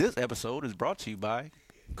This episode is brought to you by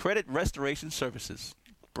Credit Restoration Services.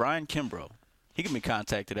 Brian Kimbrough. He can be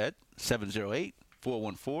contacted at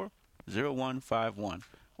 708-414-0151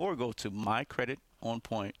 or go to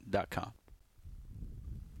mycreditonpoint.com.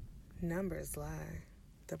 Numbers Lie,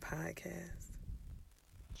 the podcast.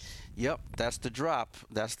 Yep, that's the drop.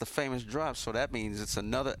 That's the famous drop. So that means it's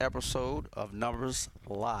another episode of Numbers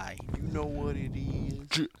Lie. You know what it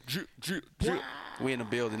is. We in the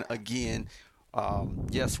building again.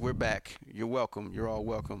 Yes, we're back. You're welcome. You're all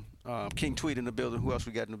welcome. King Tweet in the building. Who else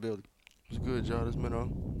we got in the building? What's good, y'all? This Minnow,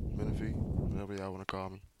 Minifee, whatever y'all want to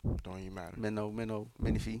call me. Don't even matter. Minnow,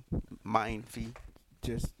 Minifee, Mindfee.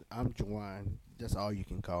 I'm Jawan. That's all you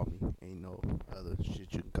can call me. Ain't no other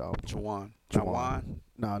shit you can call me. Jawan. Jawan.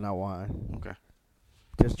 No, not Juan. Okay.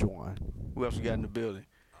 Just Jawan. Who else we got in the building?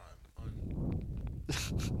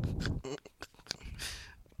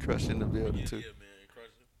 Crush in the building too.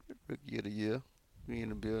 Rookie of the year. We in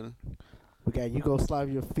the building. We got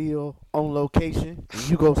Yugoslavia Field on location. In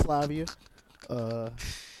Yugoslavia. At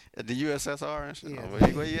the USSR and shit. Yeah. Oh,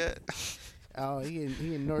 where you at? Oh, he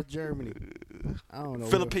in North Germany. I don't know.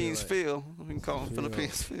 Philippines Phil. Phil. We can call him Phil.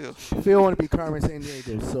 Philippines Phil. Phil want to be Carmen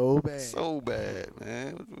Sandiego so bad. So bad,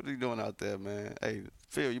 man. What are you doing out there, man? Hey,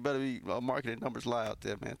 Phil, you better be marketing Numbers Lie out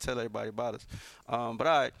there, man. Tell everybody about us. But all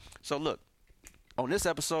right. So look, on this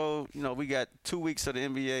episode, we got 2 weeks of the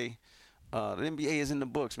NBA. The NBA is in the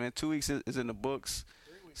books, man. 2 weeks is in the books.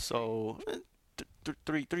 3 weeks. So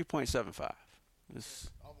 3.75. It's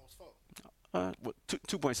Almost 4.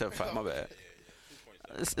 2.75. My bad.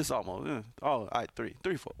 It's almost. All right, 3,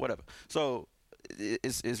 4, whatever. So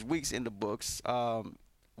it's weeks in the books.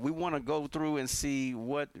 We want to go through and see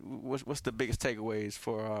what's the biggest takeaways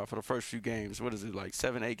for the first few games. What is it, like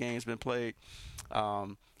 7, 8 games been played?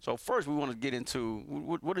 So first we want to get into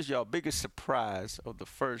what is y'all biggest surprise of the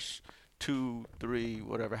first 2, 3,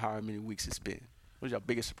 whatever, however many weeks it's been. What is y'all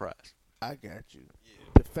biggest surprise? I got you.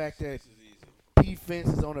 The fact that defense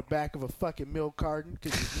is on the back of a fucking milk carton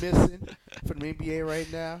because it's missing from the NBA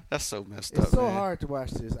right now. That's so messed up. It's so man. hard to watch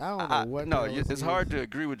this. I don't know what. No, the hell it's hard to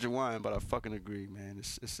agree with Jawan, but I fucking agree, man.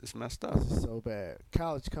 It's messed up. This is so bad.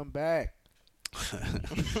 College, come back.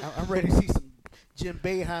 I'm ready to see some Jim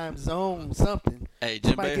Boeheim zone something. Hey,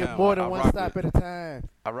 Jim Somebody Boeheim, get more than I one rock stop with- at a time.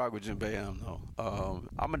 I rock with Jim Boeheim though. I'm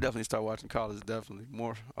gonna definitely start watching college, definitely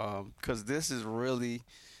more, because this is really,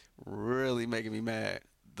 really making me mad.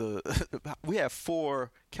 We have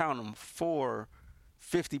 4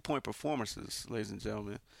 50-point performances, ladies and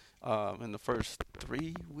gentlemen, in the first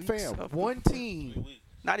 3 weeks. Fam, of one team,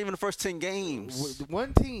 not even the first 10 games.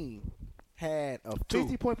 one team had a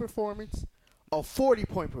 50-point performance, a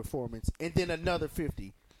 40-point performance, and then another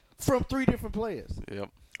 50 from 3 different players Yep.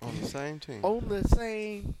 On the same team. on the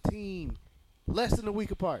same team, less than a week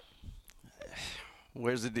apart.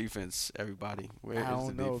 Where's the defense, everybody? Where I is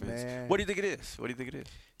don't the know, defense? man. What do you think it is? What do you think it is?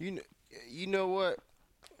 You know what?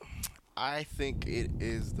 I think it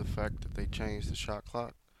is the fact that they changed the shot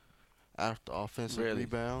clock after offensive Really?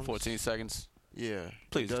 rebounds. 14 seconds. Yeah.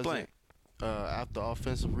 Please It explain. doesn't- After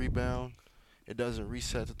offensive rebound, it doesn't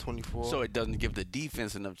reset to 24. So it doesn't give the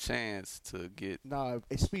defense enough chance to get. No,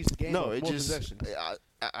 it speeds the game. No, up, it more just. possessions.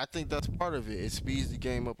 I think that's part of it. It speeds the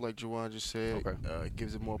game up, like Jawan just said. Okay. It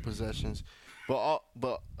gives it more possessions, but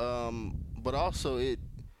also it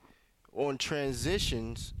on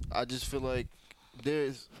transitions. I just feel like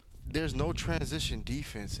there's no transition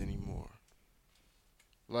defense anymore.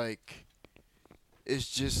 Like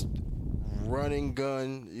it's just run and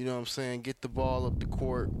gun. You know what I'm saying? Get the ball up the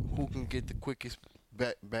court. Who can get the quickest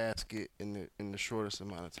basket in the shortest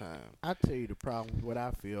amount of time? I'll tell you the problem with what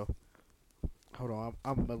I feel. Hold on,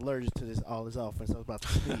 I'm allergic to all this offense. I was about to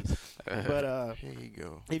sneeze. But Here you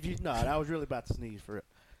go. I was really about to sneeze for it.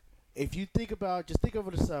 If you think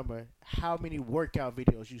over the summer, how many workout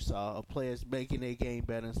videos you saw of players making their game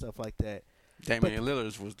better and stuff like that. Damian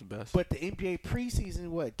Lillard was the best. But the NBA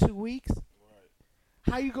preseason, 2 weeks? Right.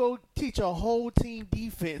 How you go teach a whole team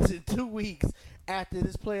defense in 2 weeks after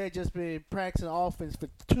this player just been practicing offense for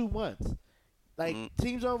 2 months? Like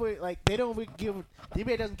teams over, like they don't even give the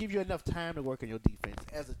NBA doesn't give you enough time to work on your defense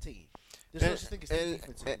as a team. There's no such thing as team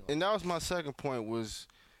defense anymore. And that was my second point was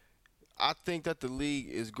I think that the league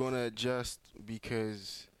is going to adjust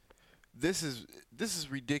because this is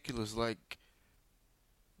ridiculous. Like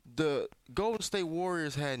the Golden State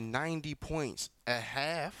Warriors had 90 points at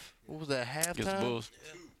half. What was that, Against the halftime? Bulls.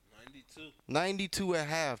 92 at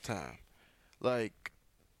halftime. Like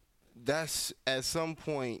that's at some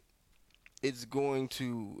point it's going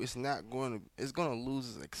to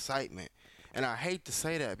lose its excitement. And I hate to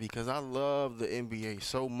say that because I love the NBA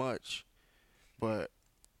so much, but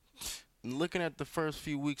looking at the first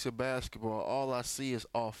few weeks of basketball, all I see is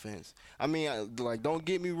offense. I mean, like, don't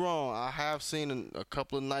get me wrong. I have seen a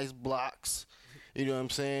couple of nice blocks. You know what I'm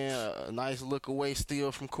saying? A nice look away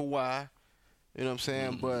steal from Kawhi. You know what I'm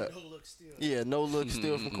saying? But No look still. yeah, no look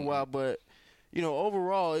steal from Kawhi. But you know,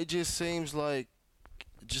 overall, it just seems like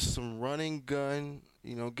just some running gun.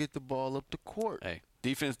 You know, get the ball up the court. Hey,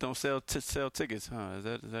 defense don't sell tickets, huh? Is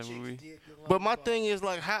that what we? But my thing is,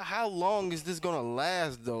 like, how long is this gonna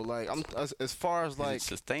last though? Like, I'm as far as Is like it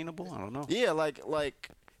sustainable? I don't know. yeah, like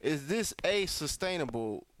is this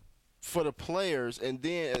sustainable for the players, and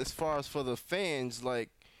then as far as for the fans, like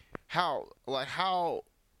how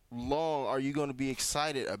long are you gonna be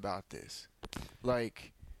excited about this?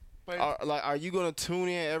 Like, are you gonna tune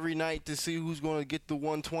in every night to see who's gonna get the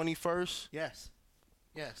 120 first? Yes.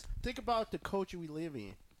 Yes. Think about the culture we live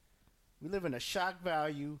in. We live in a shock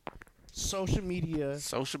value, social media.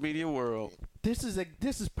 Social media world. This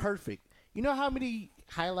is perfect. You know how many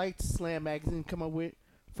highlights Slam Magazine come up with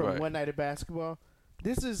from Right. one night of basketball?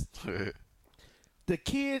 This is the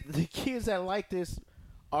kids that like this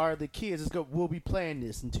are the kids that will be playing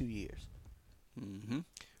this in 2 years. Mm-hmm.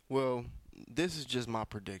 Well, this is just my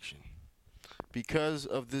prediction. Because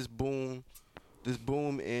of this boom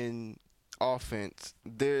in offense,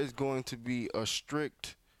 there is going to be a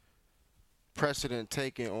strict precedent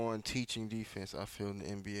taken on teaching defense, I feel, in the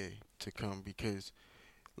NBA to come, because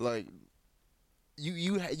like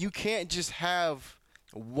you can't just have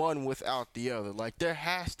one without the other. Like, there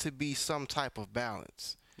has to be some type of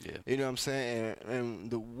balance. Yeah. You know what I'm saying?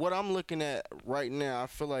 And what I'm looking at right now, I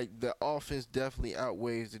feel like the offense definitely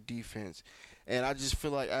outweighs the defense. And I just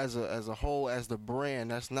feel like as a whole, as the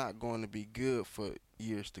brand, that's not going to be good for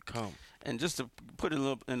years to come. And just to put it a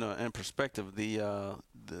little in perspective, the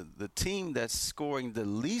team that's scoring the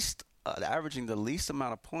least, averaging the least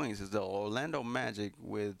amount of points is the Orlando Magic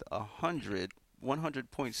with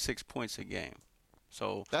 100.6 points a game.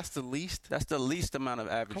 So That's the least. that's the least amount of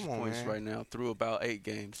average Come on, points man. right now through about 8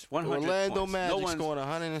 games. 100 Orlando points. Magic No one's, scoring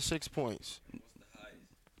 106 points.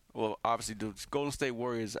 well, obviously, the Golden State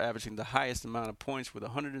Warriors averaging the highest amount of points with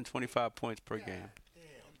 125 points per game.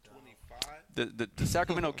 The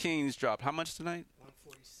Sacramento Kings dropped how much tonight?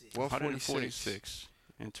 146.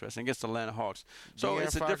 Interesting. Against the Atlanta Hawks. So De'Aaron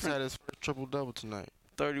it's a Fox different had his first triple-double tonight.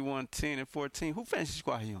 31, 10, and 14. Who finished the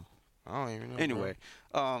squad he on? I don't even know. Anyway,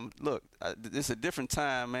 look, it's a different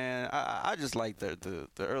time, man. I just like the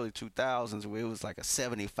early 2000s where it was like a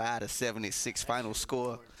 75-76 final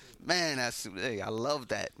score. Man, I love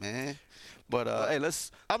that, man. But hey,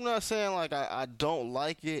 I'm not saying like I don't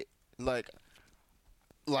like it. Like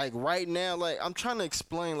right now, like I'm trying to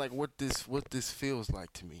explain like what this feels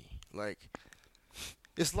like to me. Like,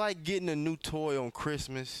 it's like getting a new toy on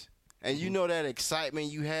Christmas, and you know that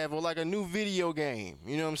excitement you have, or like a new video game.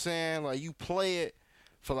 You know what I'm saying? Like, you play it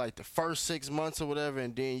for like the first 6 months or whatever,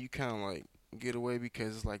 and then you kind of like get away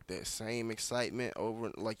because it's like that same excitement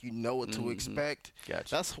over, like, you know what to expect.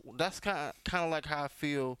 Gotcha. That's kind of like how I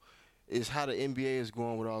feel is how the NBA is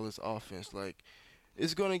going with all this offense. Like,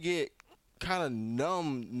 it's gonna get kind of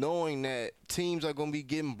numb knowing that teams are gonna be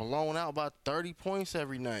getting blown out by 30 points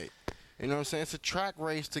every night. You know what I'm saying? It's a track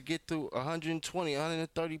race to get to 120,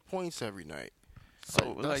 130 points every night.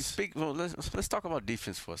 So let's talk about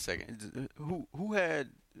defense for a second.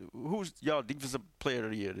 Who's y'all defensive player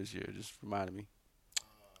of the year this year? Just reminded me.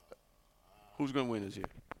 Who's gonna win this year?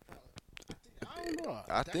 I don't know.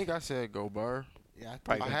 I think I said Gobert. Yeah,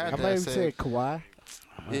 I had I that might even said. say Kawhi.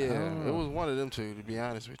 Yeah, it was one of them two, to be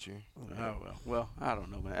honest with you. Oh well, I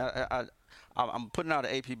don't know, man. I'm putting out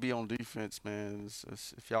an APB on defense, man.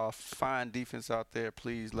 If y'all find defense out there,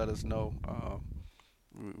 please let us know.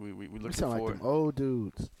 We We looking sound like forward. them old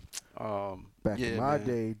dudes. Back yeah, in my man.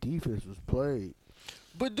 day, defense was played.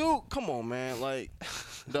 But dude, come on, man. Like,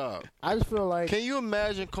 dog. I just feel like. Can you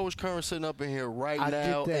imagine Coach Curran sitting up in here right I get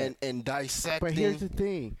now that. and But dissecting? here's the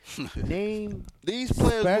thing: name. These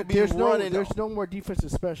players would be running. There's no more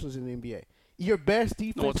defensive specialists in the NBA. Your best No,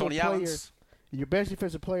 defensive Tony player. Allen's. Your best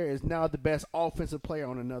defensive player is now the best offensive player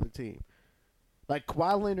on another team. Like,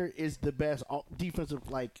 Kawhi Leonard is the best defensive,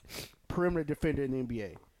 like, perimeter defender in the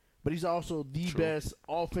NBA. But he's also the True. best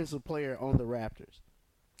offensive player on the Raptors.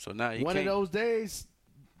 So now you One of can't. those days,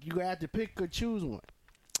 you have to pick or choose one.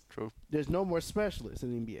 True. There's no more specialists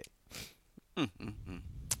in the NBA. All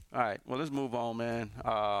right. Well, let's move on, man.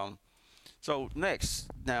 So next,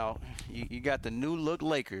 now you got the new look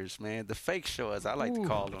Lakers, man. The fake show, as I like to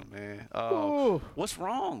call them, man. Ooh. What's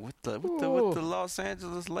wrong with the Los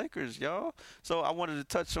Angeles Lakers, y'all? So I wanted to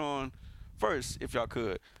touch on first, if y'all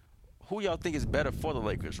could, who y'all think is better for the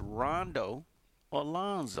Lakers, Rondo or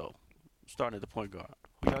Lonzo, starting at the point guard?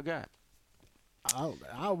 Who y'all got?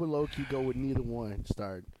 I would low key go with neither one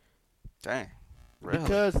start Dang. Really?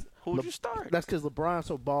 because Who'd you start? that's because LeBron's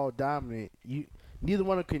so ball dominant. Neither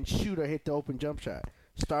one of them can shoot or hit the open jump shot.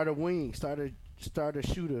 Start a wing. Start a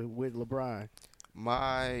shooter with LeBron.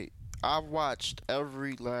 I've watched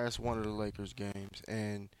every last one of the Lakers games,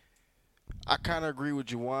 and I kind of agree with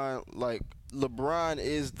Juwan. Like, LeBron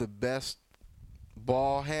is the best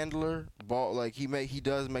ball handler. He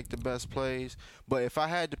does make the best plays. But if I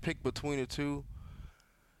had to pick between the two,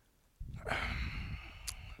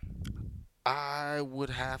 I would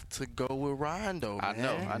have to go with Rondo, man. I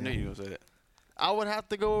know. I knew you were gonna say that. I would have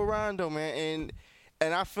to go with Rondo, man.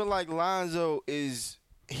 And I feel like Lonzo he's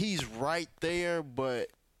right there, but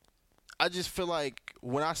I just feel like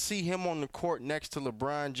when I see him on the court next to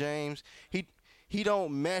LeBron James, he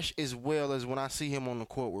don't mesh as well as when I see him on the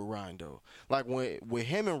court with Rondo. Like with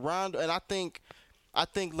him and Rondo, and I think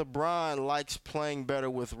LeBron likes playing better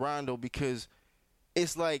with Rondo because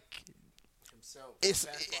it's like it's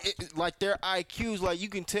like their IQs, like you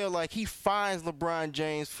can tell, like he finds LeBron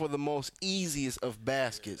James for the most easiest of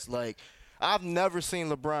baskets. Like I've never seen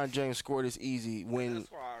LeBron James score this easy. That's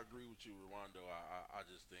why I agree with you with Rondo. I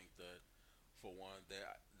just think that for one,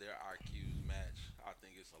 their IQs match. I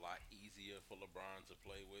think it's a lot easier for LeBron to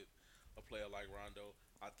play with a player like Rondo.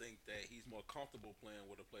 I think that he's more comfortable playing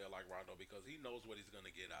with a player like Rondo because he knows what he's going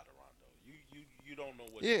to get out of Rondo. You don't know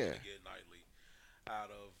what you're going to get nightly out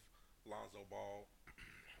of Lonzo Ball,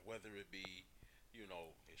 whether it be,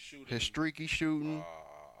 his shooting, his streaky shooting,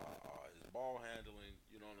 his ball handling.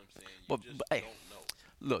 You know what I'm saying? You But don't know.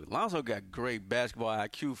 Look, Lonzo got great basketball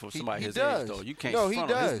IQ for somebody his does. age, though. You can't No, he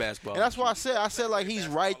front on his does. basketball. And that's why IQ. I said like he's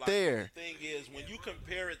right there. The thing is, when you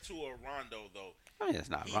compare it to a Rondo, though, I mean, it's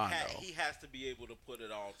not Rondo. he has to be able to put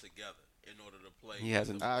it all together in order to play. He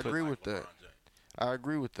hasn't I put- agree with LeBron that. James. I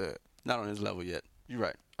agree with that. Not on his level yet. You're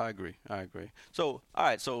right. I agree. So, all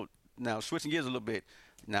right. So now switching gears a little bit.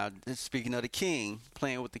 Now, speaking of the king,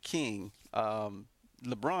 playing with the king,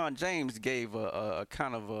 LeBron James gave a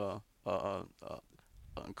kind of a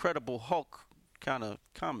Incredible Hulk kind of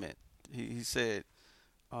comment. He said,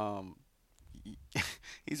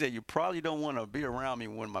 he said, "You probably don't want to be around me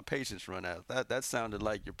when my patience run out." That sounded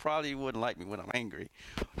like you probably wouldn't like me when I'm angry.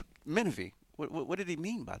 Menifee, what did he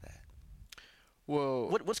mean by that? Well,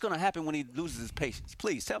 What's going to happen when he loses his patience?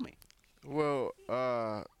 Please tell me. well,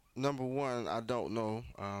 number one, I don't know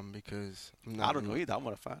because I don't know either. I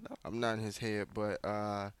want to find out. I'm not in his head, but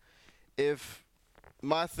if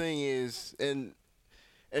my thing is, and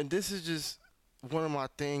this is just one of my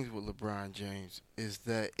things with LeBron James, is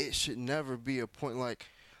that it should never be a point like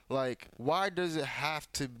why does it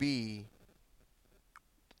have to be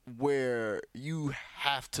where you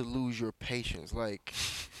have to lose your patience? Like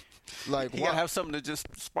You why gotta have something to just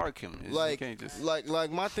spark him. You can't just. like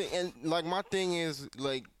my thing is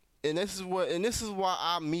like, and this is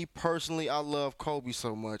why me personally I love Kobe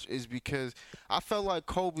so much, is because I felt like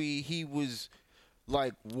Kobe, he was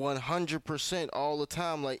like 100% all the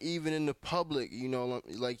time, like even in the public,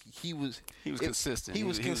 like he was consistent. He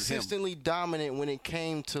was He was him. consistently dominant when it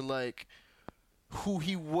came to like who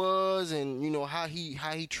he was and how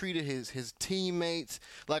he treated his teammates.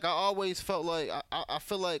 Like I always felt like I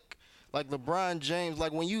feel like LeBron James,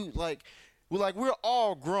 like when you we're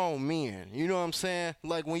all grown men, you know what I'm saying?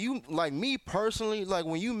 Like when you, like me personally, like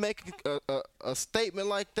when you make a statement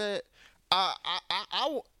like that,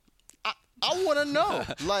 I want to know,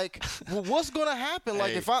 like, what's gonna happen?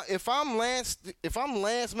 Like, Hey. if I'm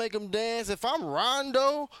Lance, make him dance. If I'm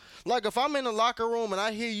Rondo, like, if I'm in the locker room and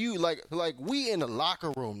I hear you, like we in the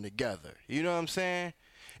locker room together, you know what I'm saying?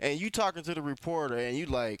 And you talking to the reporter, and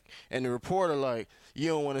and the reporter like, you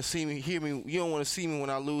don't want to see me, you don't want to see me when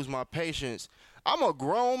I lose my patience. I'm a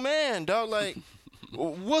grown man, dog. Like,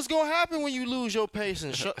 what's gonna happen when you lose your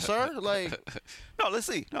patience, sir? Like. No, let's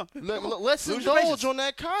see. No, Let's Lose your indulge patience. on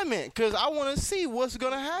that comment because I want to see what's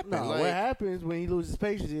gonna happen. No, like, what happens when he loses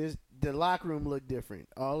patience is the locker room look different.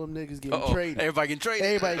 All them niggas getting Uh-oh. traded. Everybody getting traded.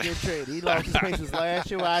 Everybody getting traded. He lost his patience last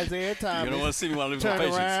year with Isaiah Thomas. You don't want to see me while I lose my Turn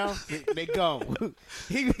patience. around, they gone.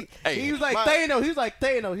 he Hey, was like Thanos. He was like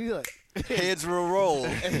Thanos. He was like, Heads will roll.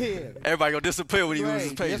 yeah. Everybody gonna disappear when he loses his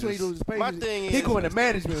Right. patience. That's when he loses patience. My thing he is- going to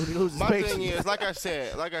management when he loses my patience. thing is, like I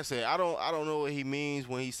said, I don't know what he means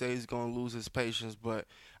when he says he's gonna lose his patience, but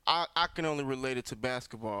I can only relate it to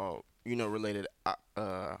basketball, related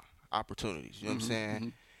opportunities. You know what I'm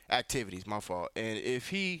saying? Activities. My fault. And if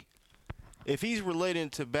he if he's relating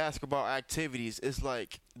to basketball activities, it's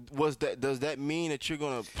like, does that mean that you're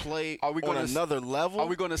gonna play Are we on gonna another level? Are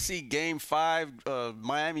we going to see Game 5,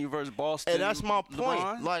 Miami versus Boston? And that's my point.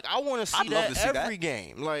 LeBron? Like, I want to see I'd love that to see every that.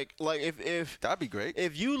 game. Like if That'd be great.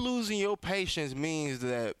 if you losing your patience means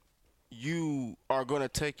that you are going to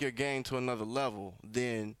take your game to another level,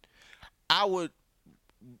 then I would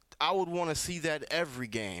want to see that every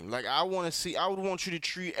game. Like, I would want you to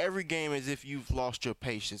treat every game as if you've lost your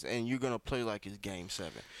patience and you're going to play like it's Game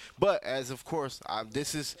 7. But as of course,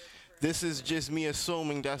 this is just me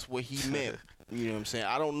assuming that's what he meant. You know what I'm saying?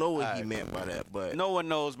 I don't know what he meant by that, but No one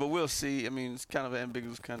knows, but we'll see. I mean, it's kind of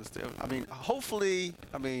ambiguous kind of stuff. I mean, hopefully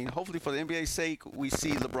for the NBA's sake, we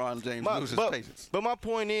see LeBron James lose his patience. But my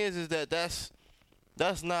point is that that's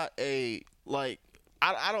not a, like,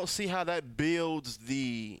 I don't see how that builds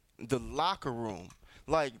the locker room.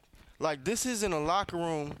 Like this isn't a locker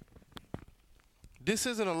room. This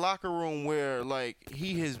isn't a locker room where, like,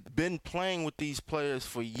 he has been playing with these players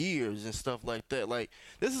for years and stuff like that. Like,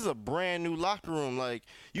 this is a brand new locker room. Like,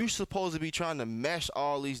 you're supposed to be trying to mesh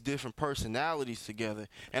all these different personalities together.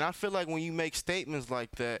 And I feel like when you make statements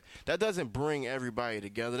like that, that doesn't bring everybody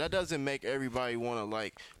together. That doesn't make everybody want to,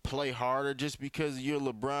 like, play harder just because you're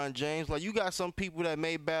LeBron James. Like, you got some people that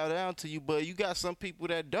may bow down to you, but you got some people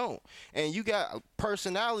that don't. And you got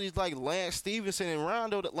personalities like Lance Stevenson and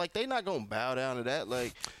Rondo that, like, they not going to bow down to that.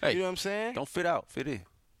 Like, Hey, you know what I'm saying? Don't fit out, fit in.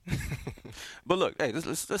 But look, hey,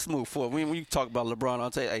 let's move forward. When you talk about LeBron,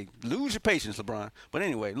 I'll tell you, hey, lose your patience, LeBron. But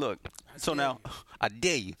anyway, look. So now, I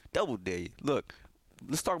dare you, double dare you. Look,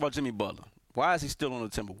 let's talk about Jimmy Butler. Why is he still on the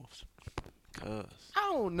Timberwolves? I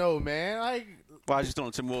don't know, man. Like, Why is he still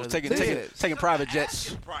on the Timberwolves? Tibbs. Taking private jets.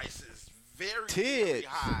 Asking price is very Tibbs.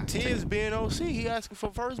 high. Tibbs being OC, he asking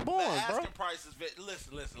for firstborn, The bro. asking price is very.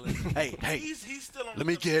 Listen. Hey, He's still on let the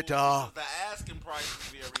me get, Timberwolves because the asking price is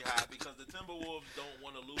very high because the Timberwolves don't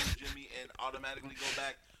want to lose Jimmy and automatically go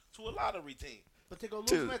back to a lottery team. but they gonna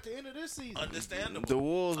lose him at the end of this season. Understandable. The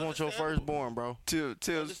Wolves want your Understandable. firstborn, bro.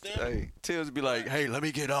 Tibbs be like, hey, let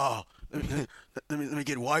me get let me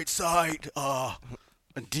get Whiteside,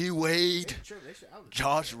 D Wade,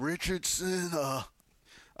 Josh Richardson,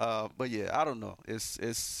 but yeah, I don't know. It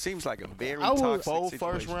seems like a very I would- toxic 4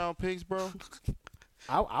 situation. first-round picks, bro.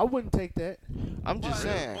 I wouldn't take that. I'm just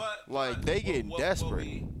saying, like, they getting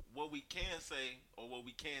desperate. What we can say or what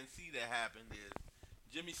we can see that happened is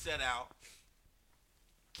Jimmy set out.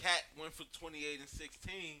 Cat went for 28 and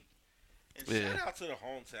 16. And Yeah. shout out to the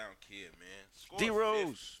hometown kid, man. Scored D 50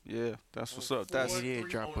 Rose, yeah, that's what's up. That's He did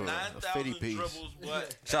drop on a 9,000 50 piece. dribbles,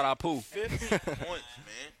 but shout out Pooh, 50 points,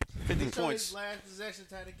 man. 50 So points. his last possession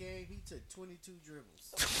time of the game, he took 22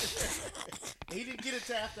 dribbles. He didn't get it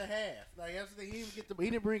to after half. Like after the, he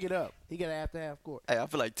didn't bring it up. He got it after half court. Hey, I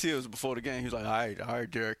feel like Tibbs before the game. He was like, all right,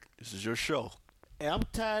 Derek, this is your show. And I'm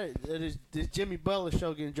tired of this Jimmy Butler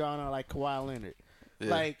show getting drawn out like Kawhi Leonard. Yeah.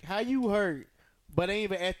 Like, how you hurt, but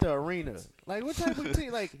ain't even at the arena? Like, what type of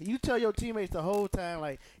team? Like, you tell your teammates the whole time,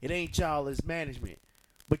 like, it ain't y'all, it's management.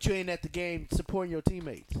 But you ain't at the game supporting your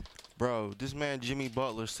teammates. Bro, this man Jimmy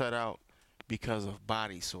Butler set out because of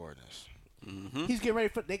body soreness. Mm-hmm. He's getting ready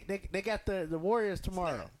for they got the Warriors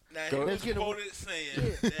tomorrow. Now, Go- he was Let's get him- quoted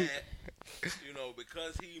saying that,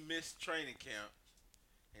 because he missed training camp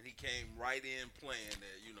and he came right in playing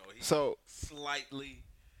that, he's So- slightly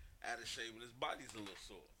out of shape and his body's a little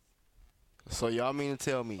sore, So y'all mean to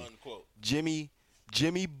tell me unquote. Jimmy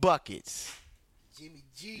Buckets,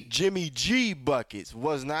 Jimmy G Buckets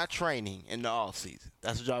was not training in the offseason?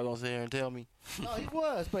 That's what y'all gonna sit here and tell me? No, he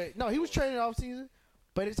was, but no, he was training off season.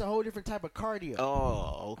 But it's a whole different type of cardio.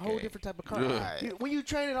 Oh, A whole okay. different type of cardio. Right. When you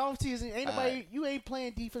training off season, ain't nobody, you ain't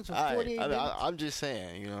playing defense for 48 minutes. I'm just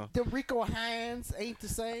saying, The Rico Hines ain't the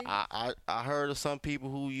same. I heard of some people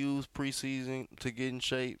who use preseason to get in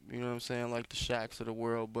shape. You know what I'm saying, like the Shaqs of the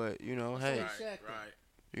world. But hey,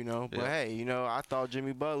 Right. But hey, I thought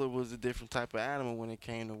Jimmy Butler was a different type of animal when it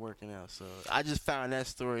came to working out. So I just found that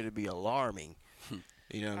story to be alarming.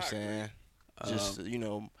 You know what I'm saying? Just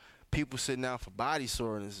people sitting out for body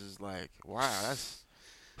soreness is like, wow, that's.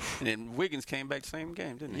 And then Wiggins came back same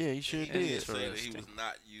game, didn't he? Yeah, he sure He did did. say that he was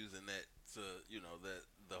not using that to, that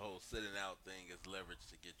the whole sitting out thing is leverage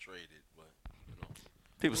to get traded. But,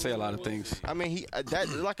 People say a lot of things. I mean,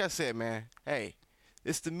 like I said, man. Hey,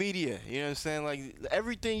 it's the media. You know what I'm saying? Like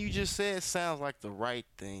everything you just said sounds like the right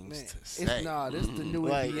things Man, to say. this is the new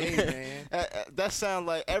Like, NBA, man. that sounds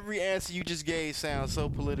like every answer you just gave sounds so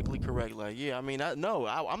politically correct. Like, yeah, I mean, I'm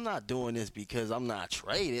not doing this because I'm not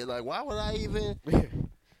traded. Like, why would I even?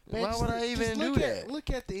 Man, Why would I even do that? Look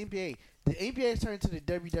at the NBA. The NBA has turned to the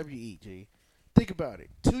WWE, G. Think about it.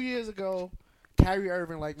 2 years ago, Kyrie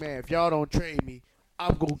Irving like, man, if y'all don't trade me,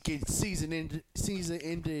 I'm gonna get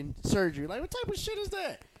season-ending surgery. Like, what type of shit is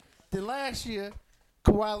that? Then last year,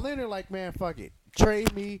 Kawhi Leonard like, man, fuck it,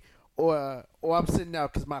 trade me or I'm sitting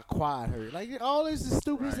out because my quad hurt. Like, all this is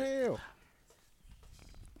stupid as hell.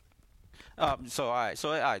 So all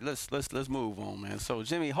right, let's move on, man. So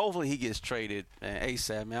Jimmy, hopefully he gets traded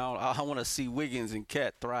ASAP, man. I want to see Wiggins and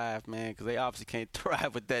Cat thrive, man, because they obviously can't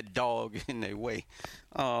thrive with that dog in their way.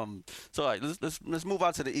 So all right, let's move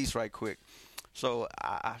out to the East right quick. So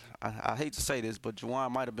I hate to say this, but Juwan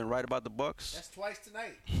might have been right about the Bucks. That's twice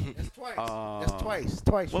tonight. That's twice. That's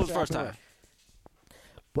twice. What was the first time?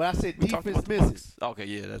 Well, I said We talked defense about the misses. Bucks. Okay,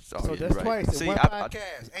 yeah, that's So yeah, that's right. twice in See, one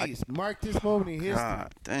podcast. Ace, mark this moment in history.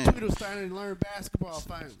 God damn. Tweedle starting to learn basketball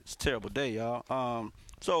finally. It's a terrible day, y'all.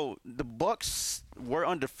 So the Bucks were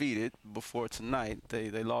undefeated before tonight. They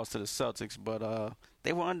lost to the Celtics, but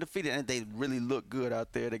they were undefeated and they really look good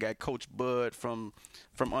out there. They got Coach Bud from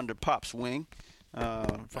under Pop's wing,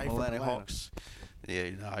 from Atlanta Hawks. Yeah,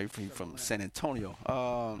 you know, he's from San Antonio.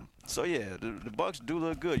 So yeah, the Bucks do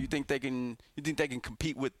look good. You think they can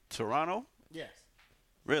compete with Toronto? Yes.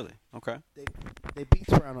 Really? Okay. They beat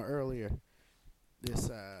Toronto earlier this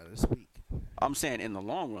week. I'm saying in the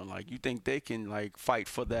long run, like you think they can like fight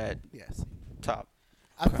for that Yes. top?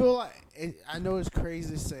 I feel like I know it's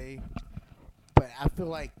crazy to say, but I feel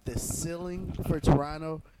like the ceiling for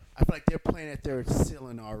Toronto, I feel like they're playing at their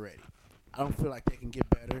ceiling already. I don't feel like they can get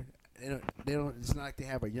better. They don't. It's not like they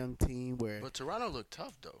have a young team where. But Toronto looked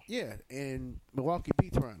tough though. Yeah, and Milwaukee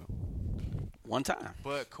beat Toronto. One time.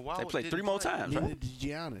 But Kawhi They played didn't 3 more play. times, Neither right? did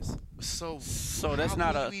Giannis. So that's how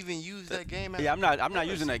not can a- you even use that game. Yeah, as I'm not comparison,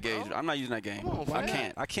 using that gauge. bro? I'm not using that game. Come on, I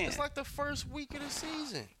fam. can't. It's like the first week of the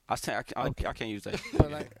season. I can't use that. But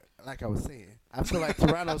like I was saying, I feel like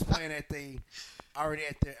Toronto's playing at already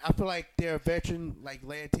at their. I feel like they're a veteran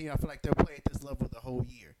led team. I feel like they'll play at this level the whole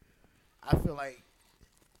year. I feel like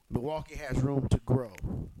Milwaukee has room to grow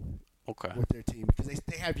Okay. with their team because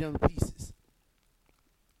they have young pieces.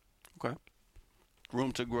 Okay.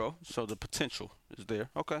 Room to grow, so the potential is there.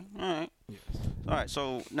 Okay. All right. Yes. All right.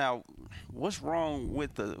 So now, what's wrong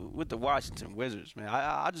with the Washington Wizards, man?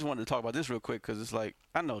 I just wanted to talk about this real quick because it's like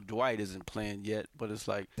I know Dwight isn't playing yet, but it's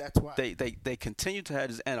like That's why. they continue to have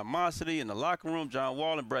this animosity in the locker room. John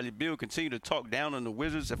Wall and Bradley Beal continue to talk down on the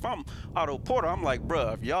Wizards. If I'm Otto Porter, I'm like,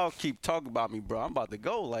 bruh, if y'all keep talking about me, bro, I'm about to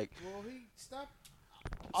go. Like, Well, he stopped.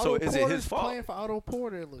 So is it his fault? Playing for Otto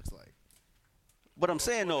Porter, it looks like. but I'm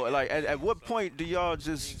saying though, like, at what point do y'all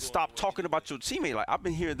just stop talking about your teammate? Like, I've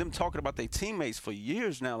been hearing them talking about their teammates for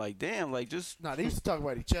years now. Like, damn, like, just No, they used to talk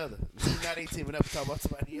about each other. Now they teaming up to talk about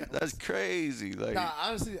somebody else. that's crazy. Like, Nah,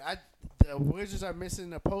 honestly, the Wizards are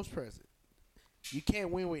missing a post present. You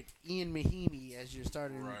can't win with Ian Mahinmi as your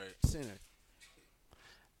starting Right. center.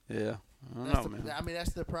 yeah, I don't That's know, man. I mean,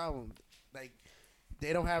 that's the problem. Like,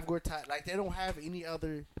 they don't have Gortat. Like, they don't have any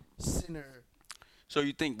other center. So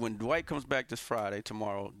you think when Dwight comes back this Friday,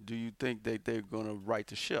 tomorrow, do you think that they're going to right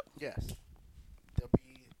the ship? Yes, they'll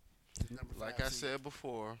be the number 5 Like I seed. said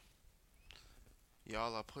before,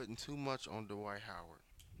 y'all are putting too much on Dwight Howard.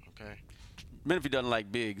 Okay. Man, if he doesn't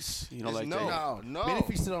like bigs, you know, It's like no. that. No, No.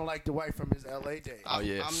 Menifee still don't like Dwight from his LA days. Oh,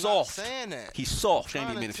 yeah. I'm Soft. not saying that. He's soft, I'm ain't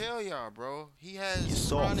he, trying to Menifee? tell y'all, bro. He He's has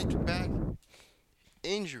soft. chronic back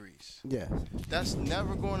injuries. Yeah, That's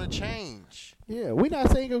never going to change. yeah. We're not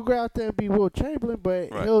saying he'll go out there and be Will Chamberlain,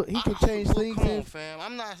 but Right. he can change Look, things. Come on, in- fam.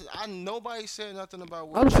 I'm not. Nobody said nothing about.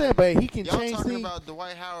 Will I'm saying, Chamberlain. but he can Y'all change talking things. about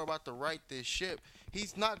Dwight Howard about to right this ship.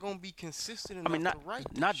 He's not going to be consistent I enough mean, to right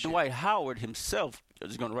this not ship. Dwight Howard himself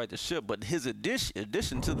is going to right the ship, but his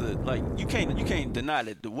addition to the, like, you can't deny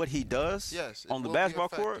that what he does Yes, it on the will be basketball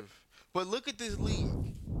court. effective. But look at this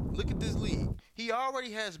league. Look at this league. He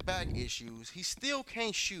already has back issues. He still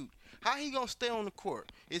can't shoot. How he gonna stay on the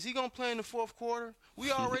court? Is he gonna play in the fourth quarter?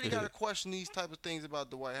 We already gotta question these type of things about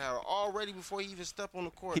Dwight Howard already before he even step on the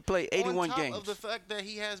court. He played 81 on top games. of the fact that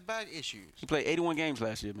he has back issues. He played 81 games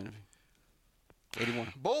last year, Menifee.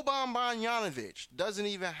 81. Boban Bogdanovic doesn't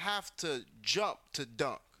even have to jump to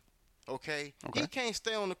dunk. Okay? Okay. He can't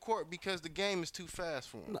stay on the court because the game is too fast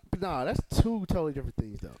for him. No, that's two totally different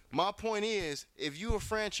things, though. My point is, if you a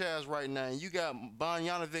franchise right now and you got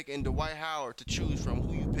Bogdanovic and Dwight Howard to choose from,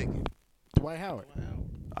 who you picking? Dwight Howard.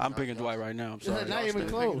 I'm picking Dwight right now. I'm It's sorry. not even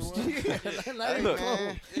still close. picking Yeah, not even Look,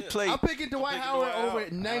 close. he played, I'm picking Dwight picking Howard Dwight over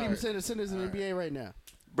Howard. 90% of centers in the NBA right now.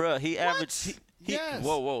 bruh. He averaged. He, Yes.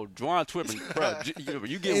 Whoa, Juwan Twibbin, bruh.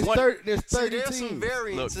 You get It's one. there's See, 30 there's teams. some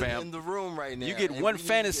variance Look, fam, in the room right now. You get and one we need to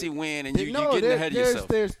fantasy get- win, and you No, getting ahead of yourself.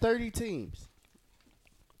 there's 30 teams.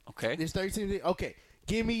 Okay. There's 30 teams. Okay,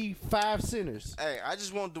 give me 5 centers. Hey, I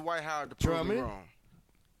just want Dwight Howard to prove me Drummond? wrong.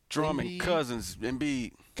 Drummond, Embiid. Cousins,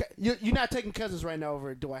 Embiid. You're not taking Cousins right now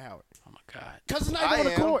over Dwight Howard. Oh my God. Cousins not even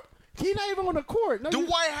on the court. He's not even on the court. No,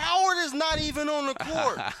 Dwight Howard is not even on the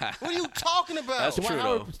court. What are you talking about? That's Dwight true,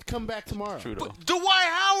 Howard though. come back tomorrow. True though. But Dwight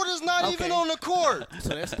Howard is not Okay. even on the court. So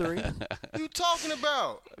that's 3. What you talking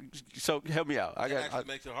about? So help me out. I That got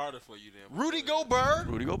actually makes it harder for you then. Rudy Gobert,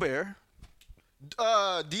 Rudy Gobert,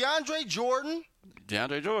 DeAndre Jordan.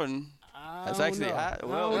 DeAndre Jordan. I That's don't actually know. I I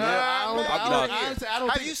well. don't know. yeah. Honestly, I don't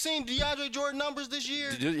Have think- you seen DeAndre Jordan numbers this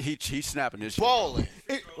year? He's snapping this year. Balling.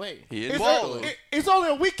 Wait. He is It's, balling. it's only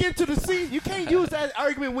a week into the season. You can't use that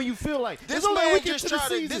argument when you feel like This it's only a man week just into the tried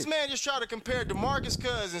to. season. This man just tried to compare DeMarcus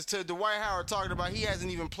Cousins to Dwight Howard, talking about he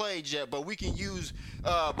hasn't even played yet, but we can use.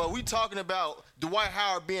 But we talking about Dwight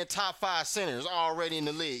Howard being top 5 centers already in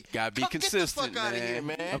the league. Gotta be Get consistent, the fuck out of man. here,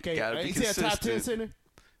 man. Okay, Gotta be he said top 10 consistent. center.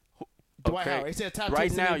 Dwight Okay. Howard. He said top 10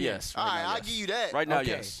 Right center. now, in the yes. All Right right, now, I'll yes. give you that. Right now, Okay.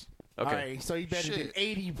 yes. All Okay. right, so he batted Shit.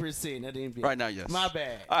 80% of the NBA. Right now, yes. My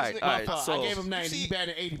bad. All right, My all right. fault. So I gave him 90. See- He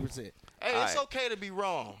batted 80%. Hey, it's All right. okay to be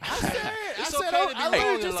wrong. I said, It's I said, okay to be I wrong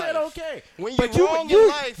literally in just said life. okay. When But you're wrong in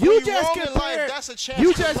life, when you just wrong in life, compared- that's a chance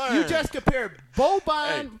you to just, learn. You just compared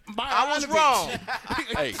Boban, I was wrong.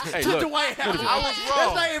 Hey, to look. Dwight Howard. I was That's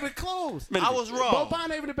wrong. not even close. I was wrong. Boban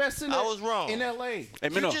ain't even the best center I was wrong. in LA. Hey, You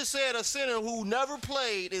Minnow. just said a center who never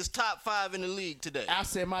played is top 5 in the league today. I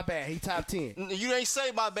said my bad. He top 10. You ain't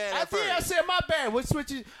say my bad I at did. I first. said my bad. What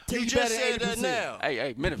switch it to You you just better said that 80%. now.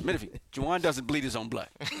 Hey, Menifee. Juwan doesn't bleed his own blood.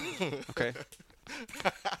 Okay.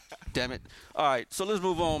 Damn it. All right, so let's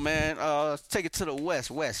move on, man. Let's take it to the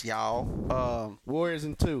West, y'all. Warriors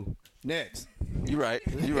in 2. Next. You right.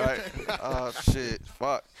 Shit.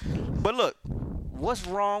 Fuck. But look, what's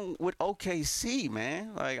wrong with OKC,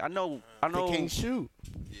 man? Like I know They can't shoot.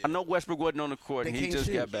 I know Westbrook wasn't on the court and They he can't just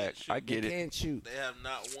shoot. got back. I get They it. can't shoot. They have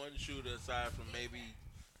not one shooter aside from maybe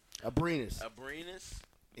Abrinas. Abrinas,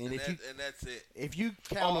 And if and that's it. If you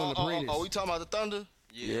count on Abrinas. We talking about the Thunder?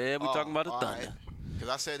 Yeah, we talking about the Thunder. Because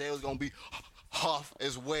I said they was going to be Huff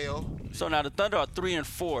as well. So now the Thunder are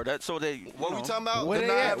 3-4. That's so they. What we talking about? Where The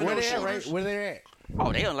they not at? having Where no they at? Right? shooters? Where they at?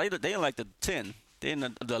 Oh, they in like the 10. They're in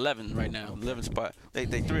the 11 right now. 11 spot. They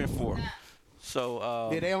 3-4. So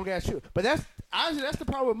Yeah, they don't got shoot. But that's honestly that's the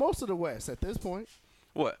problem with most of the West at this point.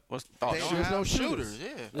 what? What's oh, They shoot. don't There's have no shooters. Yeah.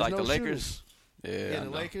 There's like no the Lakers? shooters. Yeah, Yeah, I the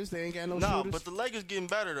know. Lakers they ain't got no No, shooters. but the Lakers getting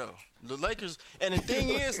better though. The Lakers, and the thing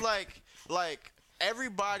is, like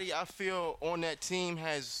everybody I feel on that team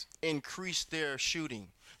has increased their shooting.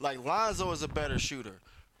 Like Lonzo is a better shooter.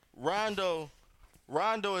 Rondo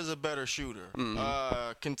is a better shooter.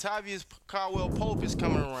 Kentavious Caldwell Pope is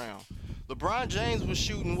coming around. LeBron James was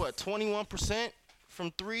shooting 21%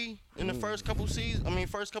 from 3 in the first couple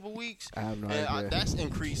weeks. I have no and idea. That's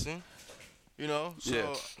increasing. You know, so.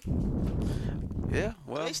 Yeah. Yeah,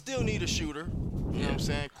 well, They still need a shooter. You know what I'm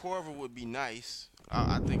saying? Corver would be nice.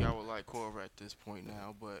 I think I would like Corver at this point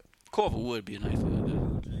now, but Corver would be a nice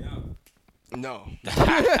one. no.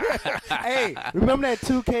 Hey, remember that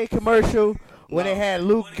 2K commercial when they had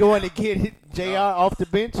Luke going to get JR off the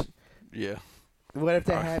bench? Yeah. What if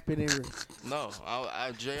that happened? No.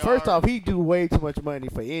 JR, First off, he do way too much money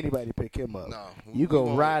for anybody to pick him up. No, You we go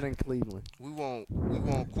won't. ride in Cleveland. we want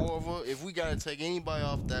Corver. If we gotta take anybody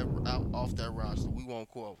off that roster, we want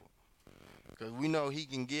Corver. Because we know he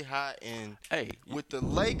can get hot, and Hey, with the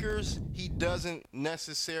Lakers, he doesn't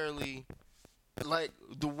necessarily like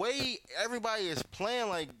the way everybody is playing.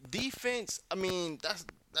 Like defense, I mean that's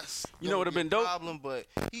You know what would've been dope? problem, but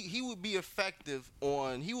he would be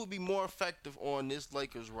more effective on this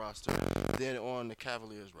Lakers roster than on the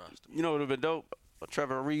Cavaliers roster. you know what would have been dope?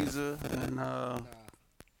 Trevor Ariza and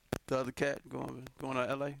the other cat going to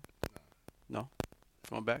L.A. No,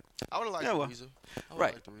 going back. I would have liked Yeah, well, Ariza. I would've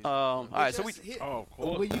Right. liked Ariza. All right. So we. Oh, of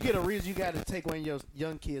course. When you get a reason, you got to take one of your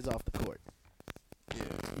young kids off the court. Yeah.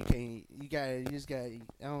 You can't. You just got. I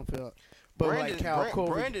don't feel. But like Cal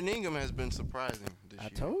Corver, Brandon Ingram has been surprising this I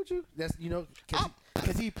year. told you. That's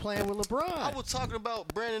because he playing with LeBron. I was talking about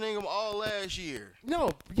Brandon Ingram all last year. No,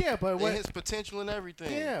 yeah, but And what? his potential and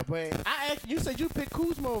everything. Yeah, but you said you picked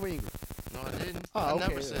Kuzma over Ingram. No, I didn't. Oh, I okay.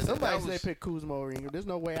 never said Somebody that. said pick Kuzma over Ingram. There's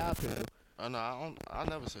no way I pick him. No, I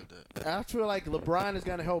never said that. I feel like LeBron is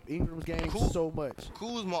gonna help Ingram's game Cool. so much.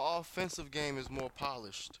 Kuzma offensive game is more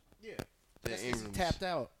polished Yeah, than he's Ingram's. tapped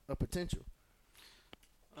out of potential.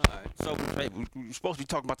 All right. So hey, we're supposed to be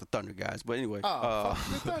talking about the Thunder guys, but anyway. Oh,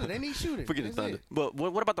 fuck the Thunder. They need shooting. Forget the That's Thunder. it. But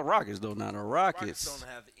what about the Rockets though? Now the Rockets Rockets. don't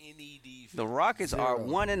have any defense. The Rockets are Zero.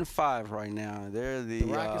 1-5 right now. They're the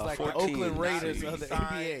Rockets like the 14. Oakland Raiders They of the signed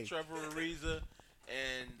NBA. Trevor Ariza,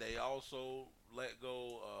 and they also let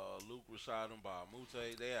go Luke Rashad and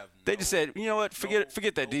Bahamute. They have. They just said, you know what? Forget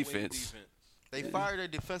that no wing defense. They fired their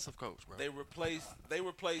defensive coach, bro. They replaced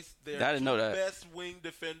their I didn't know two that. best wing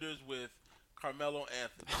defenders with Carmelo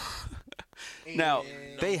Anthony. Now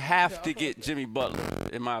And- they have to get Jimmy Butler,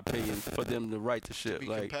 in my opinion, for them to right the ship. Be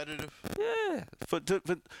Like, competitive. yeah, for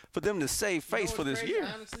them to save You know face for what's this crazy, year.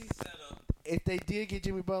 Honestly, if they did get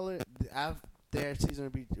Jimmy Butler, their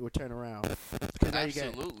season would turn around. 'Cause now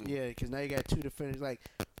Absolutely. because now you got two defenders. Like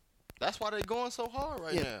That's why they're going so hard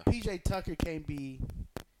right now. PJ Tucker can't be.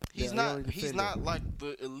 He's the not. only He's defender. not like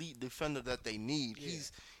the elite defender that they need. Yeah.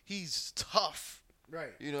 He's tough. Right.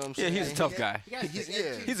 You know what I'm Yeah, saying? he's a tough guy. He's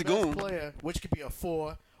a best goon. player, which could be a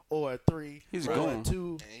 4 or a 3. He's a or goon. a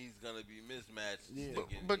 2. And he's gonna be mismatched. Yeah.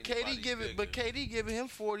 against But KD anybody bigger. giving him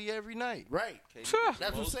 40 every night. Right. KD Sure. gets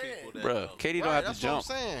That's what I'm most saying. people that Bruh, level. KD don't Right, have to that's jump.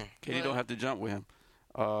 what I'm saying. KD Like, don't have to jump with him.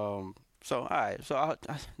 So all right, so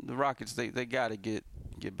the Rockets they got to get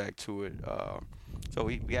back to it. So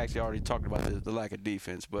we actually already talked about the lack of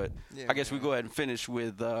defense, but Yeah, I guess we man. go ahead and finish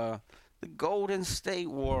with the Golden State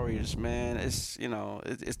Warriors. Man, it's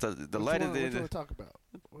it's the light What of you the. want to talk about?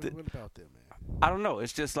 What about them, man? I don't know.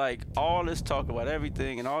 It's just like all this talk about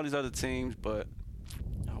everything and all these other teams, but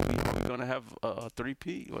are we gonna have a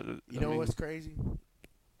 3-peat? You know what's crazy?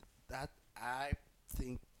 I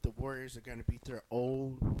think the Warriors are going to beat their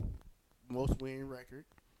old most winning record,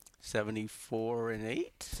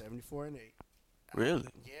 74-8? 74-8. Really?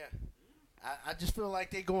 Yeah. I just feel like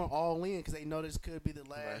they're going all in because they know this could be the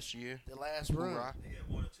last year. run. Hoorah.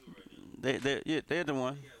 They're the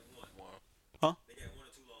one.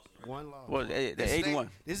 One loss. Well, they're This is 8-1.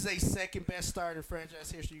 This is a second best start in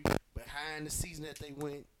franchise history behind the season that they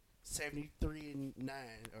went 73-9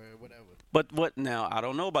 or whatever. But what now? I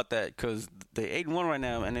don't know about that because they 8-1 right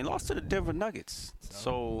now, and they lost to the Denver Nuggets.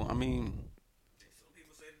 So I mean,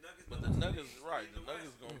 But the Nuggets, right? The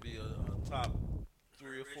Nuggets gonna be a top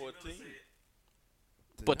 3 or 4 team.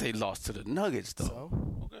 but they lost to the Nuggets though.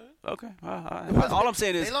 So Okay. All I'm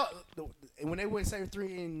saying is they lost, when they went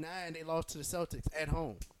 73-9, they lost to the Celtics at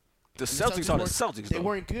home. the And Celtics are the weren't- Celtics They though.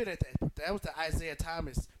 weren't good at that. That was the Isaiah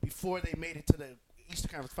Thomas before they made it to the Eastern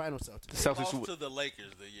Conference Finals. Celtics. The Celtics Lost would- to the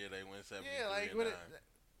Lakers the year they went 73 Yeah, like and what 9.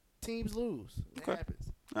 teams lose. It Okay.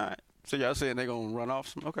 happens. All right. So y'all saying they're gonna run off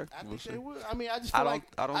some? Okay. I we'll think see. they will. I mean, I just I feel don't- like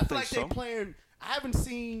I don't feel think like so. they're playing. I haven't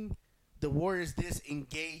seen the Warriors this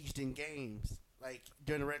engaged in games like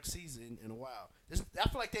during the regular season in a while. I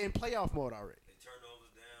feel like they're in playoff mode already.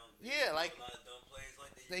 Yeah, like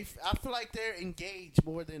I feel like they're engaged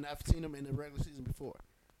more than I've seen them in the regular season before.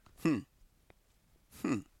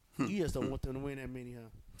 You just don't want them to win that many,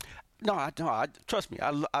 huh? No, I don't. Trust me.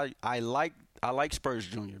 I like Spurs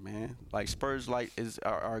Junior, man. Like Spurs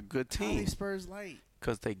are a good How they team Spurs light?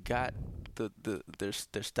 because they got their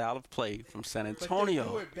style of play from San But they Antonio.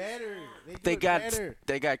 do it better. They it got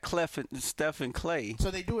better. Clef and Steph and Clay, So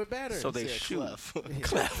they do it better. so they said shoot.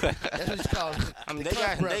 Clef. That's what it's called. I mean, The they Clef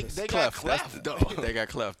got brothers. they got Clef, Clef that's- though. They got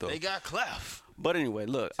Clef though. They got Clef. But anyway,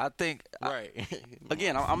 look, I think Right.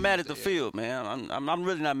 again, I'm mad at the field, man. I'm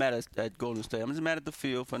really not mad at Golden State. I'm just mad at the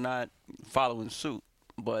field for not following suit.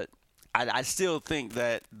 But I still think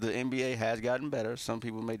that the NBA has gotten better. Some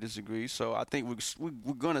people may disagree. So I think we're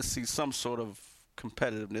going to see some sort of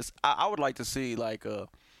competitiveness. I would like to see like a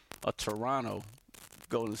Toronto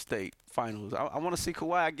Golden State finals. I want to see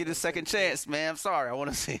Kawhi get his second chance, man. I'm sorry. I want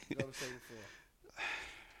to see. Golden State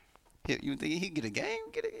before. You think he can get a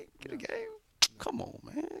game? Get a game? Come on,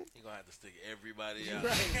 man. You're gonna have to stick everybody out.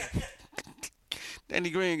 Right. Danny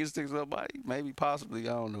Green can stick somebody, maybe, possibly.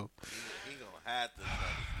 I don't know. He gonna have to try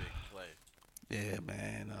to stick Clay. Yeah,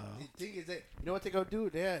 man. The thing is that you know what they're gonna do?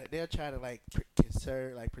 They'll try to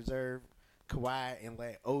preserve Kawhi and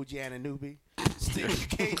let OG Anunoby stick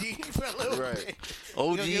KD for a little Right. bit.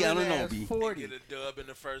 OG They'll give his ass Anunoby. 40. Get a dub in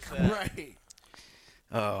the first half. Right.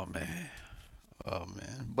 Oh man.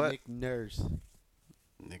 But Nick Nurse.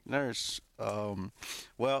 Nick Nurse.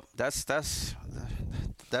 Well, that's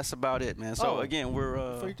about it, man. So Oh, again, we're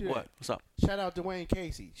before you do what? that. What's up? Shout out Dwayne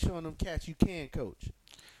Casey, showing them cats you can coach.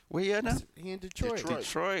 Where you at now? He in Detroit.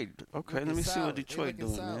 Detroit. Okay, let Looking me see solid. what They Detroit looking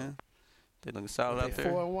doing, solid. man. They looking solid out They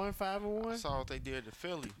there. 4-1, 5-1. That's all what they did to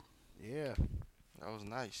Philly. Yeah. That was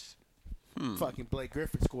nice. Fucking Blake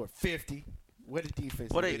Griffin scored 50. What a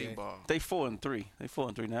defense. What they they Hitting did. ball. They 4-3. They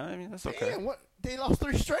 4-3 now. I mean, that's okay. Damn, what? They lost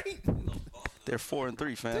 3 straight? They're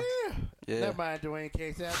 4-3, fam. Damn. Yeah. Never mind, Dwayne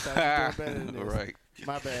Casey. I thought you were doing better than this. Right.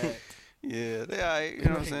 My bad. Yeah, they all right. You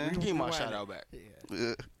know what I'm saying? Give my Rewind shout it. out back. Yeah.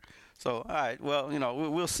 Yeah. So, all right. Well, you know,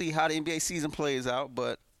 we'll see how the NBA season plays out.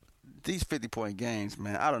 But these 50-point games,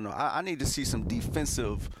 man, I don't know. I need to see some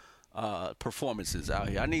defensive performances out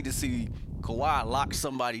here. I need to see Kawhi lock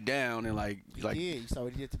somebody down and like. Yeah, you saw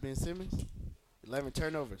what he did to Ben Simmons? 11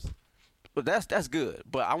 turnovers. But that's good.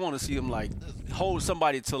 But I want to see him like hold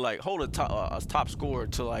somebody to like hold a top scorer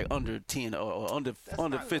to like under 10 or under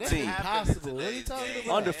That's 15. impossible. What are you talking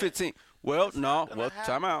about? Under 15. Well, no. Well,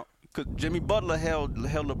 time out. Cause Jimmy Butler held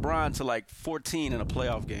LeBron to like 14 in a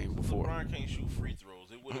playoff game before. LeBron can't shoot free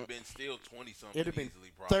throws. It would have been still 20-something It'd have been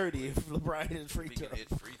easily, probably. 30 if LeBron hit free If he throw. can hit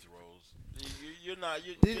free throws. You're not.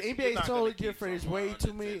 The you're NBA is not totally gonna keep different. It's someone way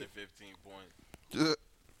too under many- 10 to 15 points. This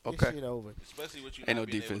Okay. shit over. Especially with you Ain't not no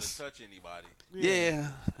being defense. able to touch anybody. Yeah.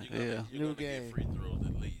 You're gonna, Yeah. you're New gonna game. get free throws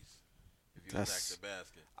at least if you That's- attack the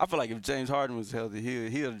basket. I feel like if James Harden was healthy,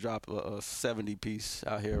 he'll drop a 70 piece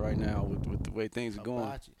out here right now with the way things are going.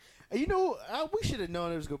 Hibachi. And you know, we should have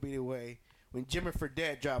known it was gonna be the way when Jimmy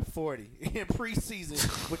Fredette dropped 40 in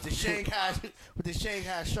preseason with the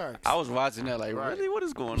Shanghai Sharks. I was watching that like, Right. really, what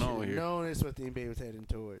is going on Should've here? known that's what the NBA was heading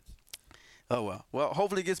towards. Oh well. Well,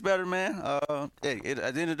 hopefully it gets better, man. Hey,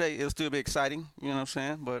 at the end of the day, it'll still be exciting. You know what I'm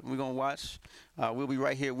saying? But we're gonna watch. We'll be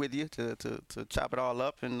right here with you to chop it all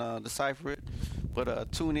up and decipher it. But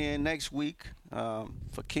tune in next week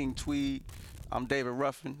for King Tweed. I'm David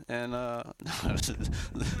Ruffin, and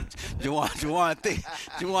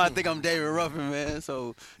Juwan think I'm David Ruffin, man.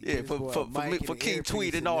 So yeah, This for boy for, for, Mike me, and for the King earpiece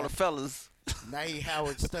Tweed and and all that. the fellas. Now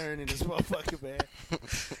Howard Stern in this motherfucker, man.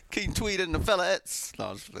 King Tweed and the fellaettes. No,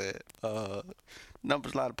 I'm just playing.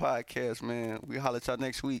 Numbers Lot of Podcast, man. We holler at y'all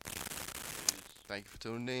next week. Thank you for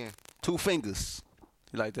tuning in. 2 fingers.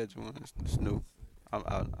 You like that, Juwan? It's new.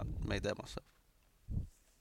 I made that myself.